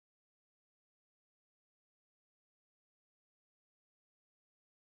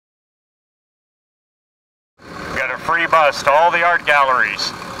get a free bus to all the art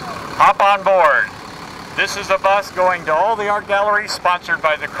galleries. Hop on board. This is a bus going to all the art galleries sponsored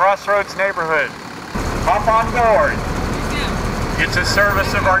by the Crossroads neighborhood. Hop on board. It's a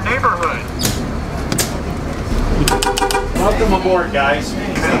service of our neighborhood. Welcome aboard, guys.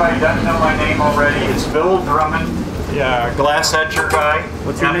 If anybody doesn't know my name already, it's Bill Drummond, glass etcher guy.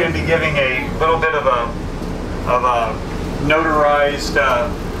 What's your name? I'm going to be giving a little bit of a notarized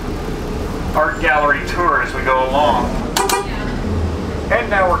art gallery tour as we go along. And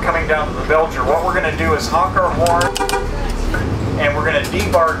now we're coming down to the Belger. What we're going to do is honk our horn, and we're going to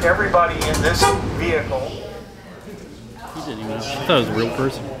debark everybody in this vehicle. He didn't even know. I thought it was a real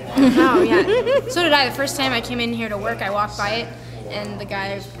person. Oh, yeah. So did I. The first time I came in here to work, I walked by it, and the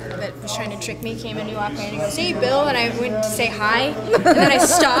guy that was trying to trick me came in, he walked by and he goes, "Hey, Bill," and I went to say hi, and then I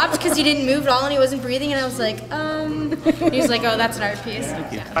stopped because he didn't move at all and he wasn't breathing, and I was like, He was like, "Oh, that's an art piece."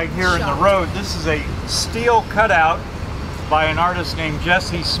 Yeah. Right here in the road, this is a steel cutout by an artist named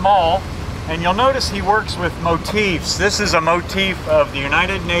Jesse Small, and you'll notice he works with motifs. This is a motif of the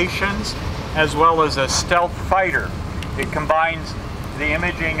United Nations as well as a stealth fighter. It combines the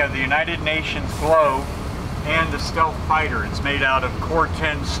imaging of the United Nations globe and the stealth fighter. It's made out of core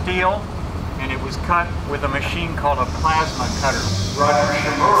 10 steel, and it was cut with a machine called a plasma cutter. Roger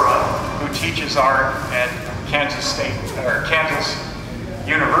Shimura, who teaches art at Kansas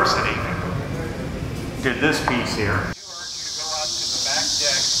University, did this piece here.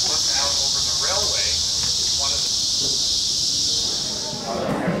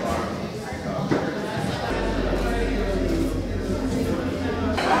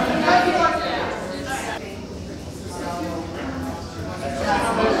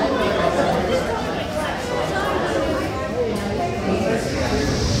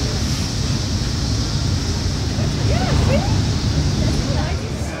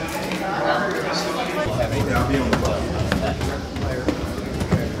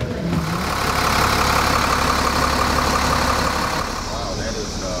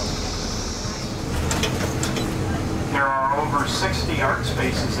 There are over 60 art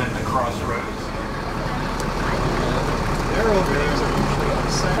spaces in the Crossroads.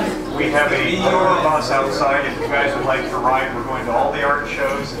 We have a tour bus outside if you guys would like to ride. We're going to all the art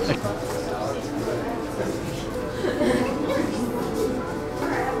shows.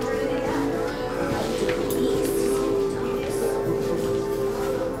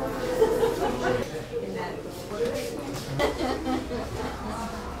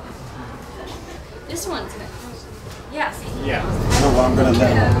 This one's good. Yeah, see? Yeah. So I'm going to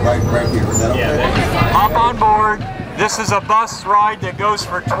let right here. Is that okay? Hop on board. This is a bus ride that goes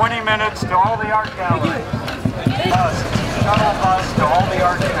for 20 minutes to all the art galleries. Shuttle bus to all the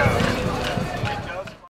art shows.